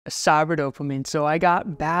cyber dopamine. So I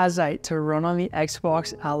got Bazzite to run on the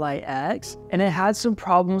Xbox Ally X, and it had some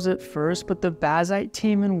problems at first, but the Bazzite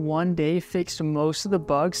team in one day fixed most of the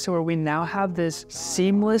bugs, so where we now have this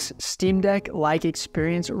seamless Steam Deck-like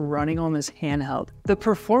experience running on this handheld. The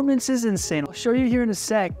performance is insane. I'll show you here in a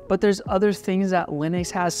sec, but there's other things that Liux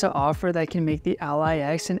has to offer that can make the Ally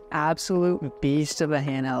X an absolute beast of a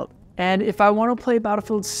handheld. And if I want to play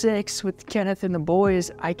Battlefield 6 with Kenneth and the boys,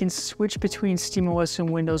 I can switch between SteamOS and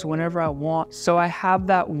Windows whenever I want. So I have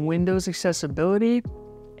that Windows accessibility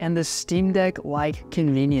and the Steam Deck-like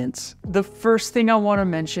convenience. The first thing I want to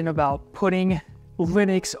mention about putting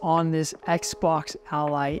Liux on this Xbox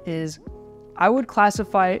Ally is I would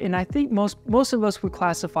classify, and I think most of us would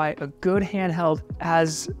classify a good handheld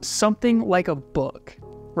as something like a book,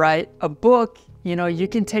 right? A book, you know, you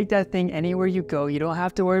can take that thing anywhere you go. You don't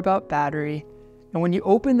have to worry about battery. And when you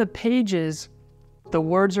open the pages, the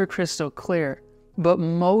words are crystal clear. But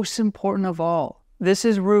most important of all, this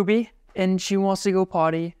is Ruby, and she wants to go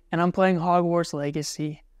potty, and I'm playing Hogwarts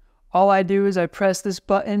Legacy. All I do is I press this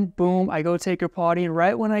button, boom, I go take her potty, and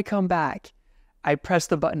right when I come back, I press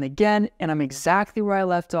the button again, and I'm exactly where I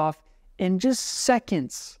left off in just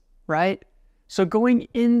seconds, right? So going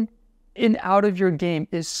in and out of your game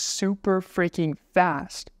is super freaking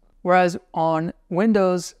fast. Whereas on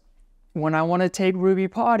Windows, when I want to take Ruby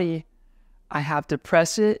potty, I have to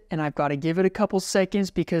press it and I've got to give it a couple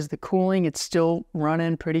seconds because the cooling, it's still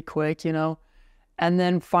running pretty quick, you know. And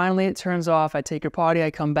then finally it turns off. I take her potty,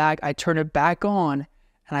 I come back, I turn it back on,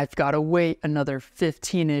 and I've got to wait another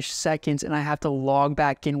 15-ish seconds, and I have to log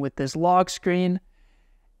back in with this log screen.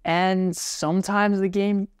 And sometimes the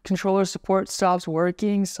game controller support stops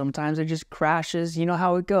working. Sometimes it just crashes. You know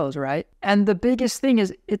how it goes, right? And the biggest thing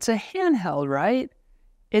is it's a handheld, right?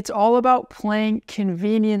 It's all about playing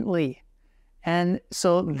conveniently. And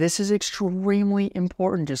so this is extremely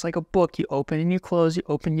important. Just like a book, you open and you close, you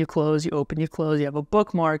open, you close, you open, you close. You have a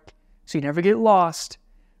bookmark so you never get lost.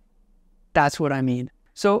 That's what I mean.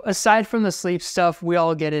 So aside from the sleep stuff, we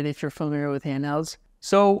all get it if you're familiar with handhelds.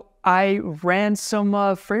 So I ran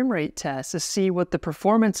some frame rate tests to see what the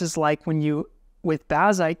performance is like with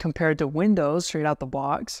Bazzite compared to Windows straight out the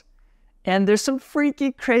box. And there's some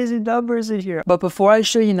freaking crazy numbers in here. But before I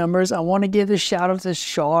show you numbers, I want to give a shout out to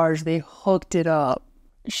Sharge. They hooked it up.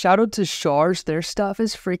 Shout out to Sharge. Their stuff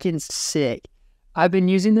is freaking sick. I've been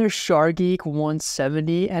using their Sharge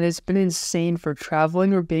 170 and it's been insane for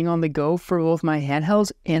traveling or being on the go for both my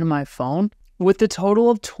handhelds and my phone. With the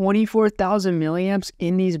total of 24,000 milliamps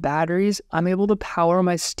in these batteries, I'm able to power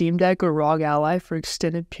my Steam Deck or ROG Ally for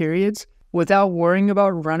extended periods without worrying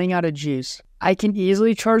about running out of juice. I can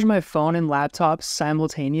easily charge my phone and laptop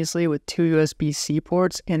simultaneously with 2 USB-C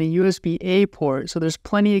ports and a USB-A port, so there's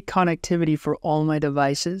plenty of connectivity for all my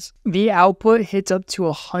devices. The output hits up to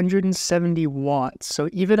 170 watts, so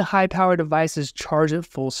even high-power devices charge at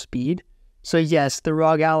full speed. So yes, the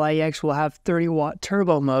ROG Ally X will have 30-watt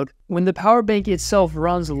turbo mode. When the power bank itself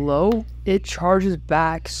runs low, it charges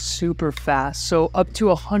back super fast. So up to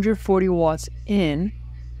 140 watts in,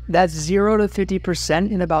 that's 0 to 50%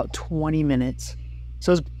 in about 20 minutes.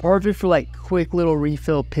 So it's perfect for like quick little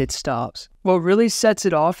refill pit stops. What really sets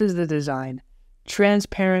it off is the design.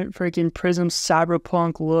 Transparent freaking prism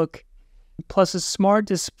cyberpunk look, plus a smart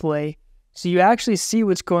display. So you actually see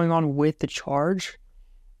what's going on with the charge.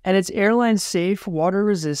 And it's airline safe, water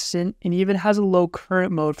resistant, and even has a low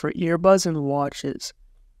current mode for earbuds and watches.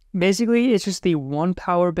 Basically, it's just the one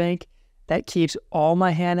power bank that keeps all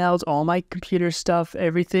my handhelds, all my computer stuff,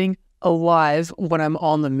 everything alive when I'm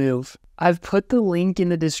on the move. I've put the link in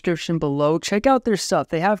the description below. Check out their stuff.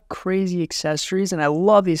 They have crazy accessories, and I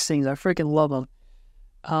love these things. I freaking love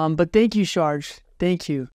them. But thank you, Sharge. Thank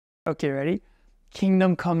you. Okay, ready?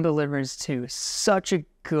 Kingdom Come Deliverance 2. Such a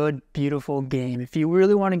good, beautiful game. If you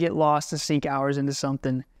really want to get lost and sink hours into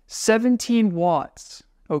something. 17 watts,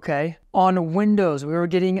 okay? On Windows, we were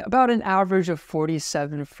getting about an average of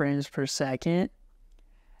 47 frames per second.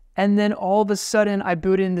 And then all of a sudden, I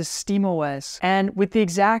booted into SteamOS. And with the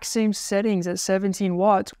exact same settings at 17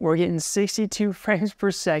 watts, we're getting 62 frames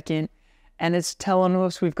per second. And it's telling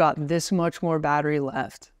us we've got this much more battery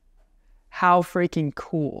left. How freaking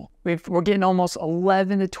cool. We're getting almost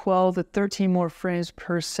 11 to 12 to 13 more frames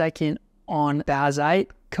per second on Bazzite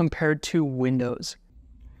compared to Windows.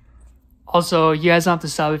 Also, you guys don't have to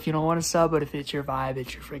sub if you don't want to sub, but if it's your vibe,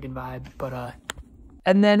 it's your freaking vibe. But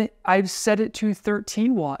and then I've set it to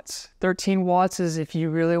 13 watts. 13 watts is if you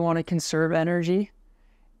really want to conserve energy.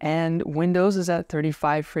 And Windows is at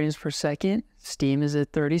 35 frames per second. Steam is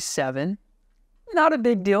at 37. Not a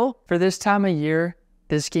big deal. For this time of year,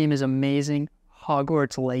 this game is amazing.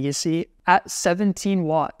 Hogwarts Legacy at 17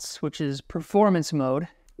 watts, which is performance mode.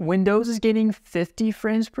 Windows is getting 50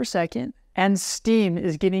 frames per second, and Steam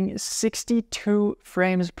is getting 62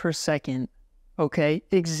 frames per second. Okay,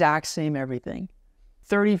 exact same everything.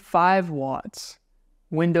 35 watts.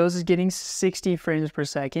 Windows is getting 60 frames per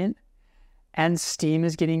second, and Steam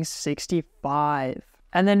is getting 65.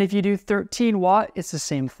 And then if you do 13 watt, it's the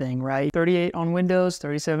same thing, right? 38 on Windows,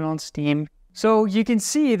 37 on Steam. So you can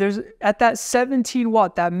see there's at that 17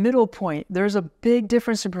 watt, that middle point, there's a big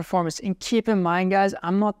difference in performance. And keep in mind, guys,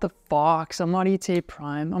 I'm not the Fox, I'm not ETA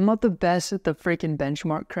Prime, I'm not the best at the freaking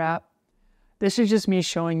benchmark crap. This is just me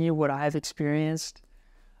showing you what I've experienced.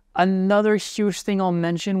 Another huge thing I'll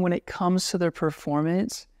mention when it comes to their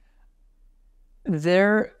performance,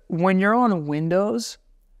 when you're on Windows,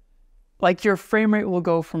 like your frame rate will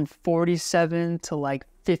go from 47 to like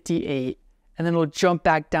 58, and then it'll jump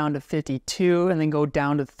back down to 52 and then go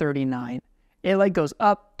down to 39. It like goes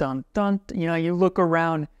up, dun, dun, you know, you look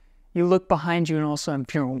around, you look behind you, and all of a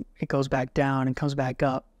sudden it goes back down and comes back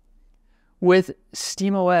up. With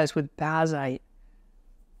SteamOS, with Bazzite,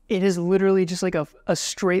 it is literally just like a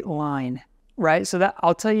straight line, right? So that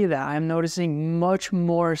I'll tell you that I'm noticing much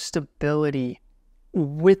more stability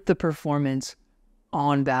with the performance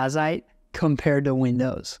on Bazzite compared to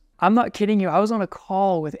Windows. I'm not kidding you. I was on a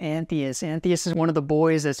call with Antheus. Antheus is one of the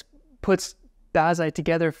boys that puts Bazzite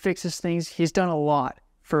together, fixes things. He's done a lot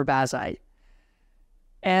for Bazzite.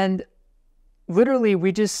 And literally,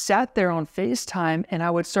 we just sat there on FaceTime, and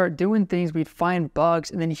I would start doing things. We'd find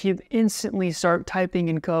bugs, and then he'd instantly start typing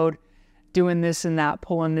in code, doing this and that,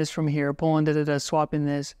 pulling this from here, pulling da-da-da, swapping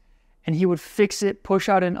this. And he would fix it, push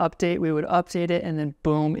out an update. We would update it, and then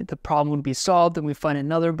boom, the problem would be solved, and we find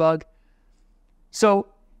another bug. So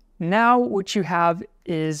now what you have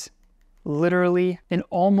is literally an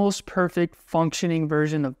almost perfect functioning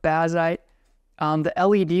version of Bazzite. The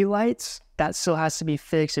LED lights, that still has to be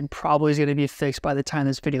fixed, and probably is going to be fixed by the time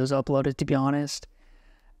this video is uploaded, to be honest.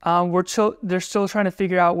 They're still trying to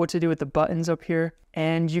figure out what to do with the buttons up here.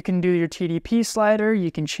 And you can do your TDP slider,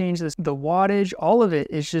 you can change the wattage, all of it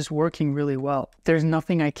is just working really well. There's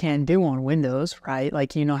nothing I can do on Windows, right?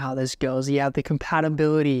 Like, you know how this goes. You have the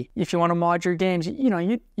compatibility. If you want to mod your games, you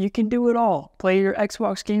know, you can do it all. Play your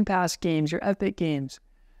Xbox Game Pass games, your Epic games.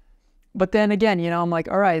 But then again, you know, I'm like,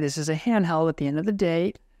 all right, this is a handheld at the end of the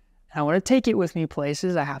day. I want to take it with me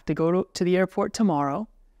places. I have to go to the airport tomorrow.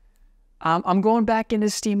 I'm going back into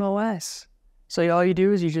SteamOS. So all you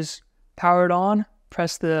do is you just power it on,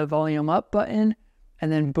 press the volume up button, and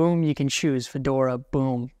then boom, you can choose Fedora,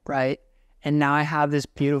 boom, right? And now I have this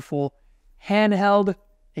beautiful handheld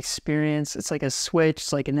experience. It's like a Switch,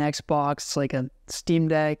 it's like an Xbox, it's like a Steam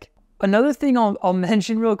Deck. Another thing I'll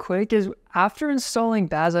mention real quick is after installing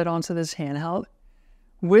Bazzite onto this handheld,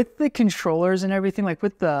 with the controllers and everything, like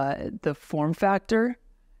with the form factor,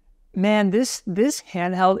 man, this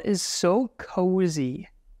handheld is so cozy.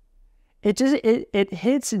 It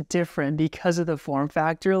hits different because of the form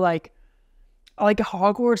factor. Like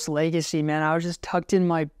Hogwarts Legacy, man, I was just tucked in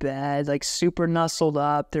my bed, like super nuzzled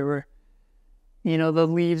up. There were, you know,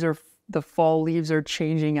 the fall leaves are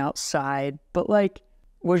changing outside, but like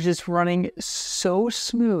was just running so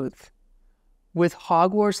smooth with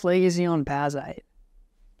Hogwarts Legacy on Bazzite.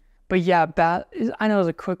 But yeah, I know it's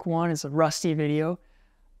a quick one. It's a rusty video.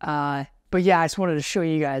 But yeah, I just wanted to show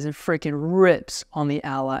you guys it freaking rips on the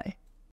Ally.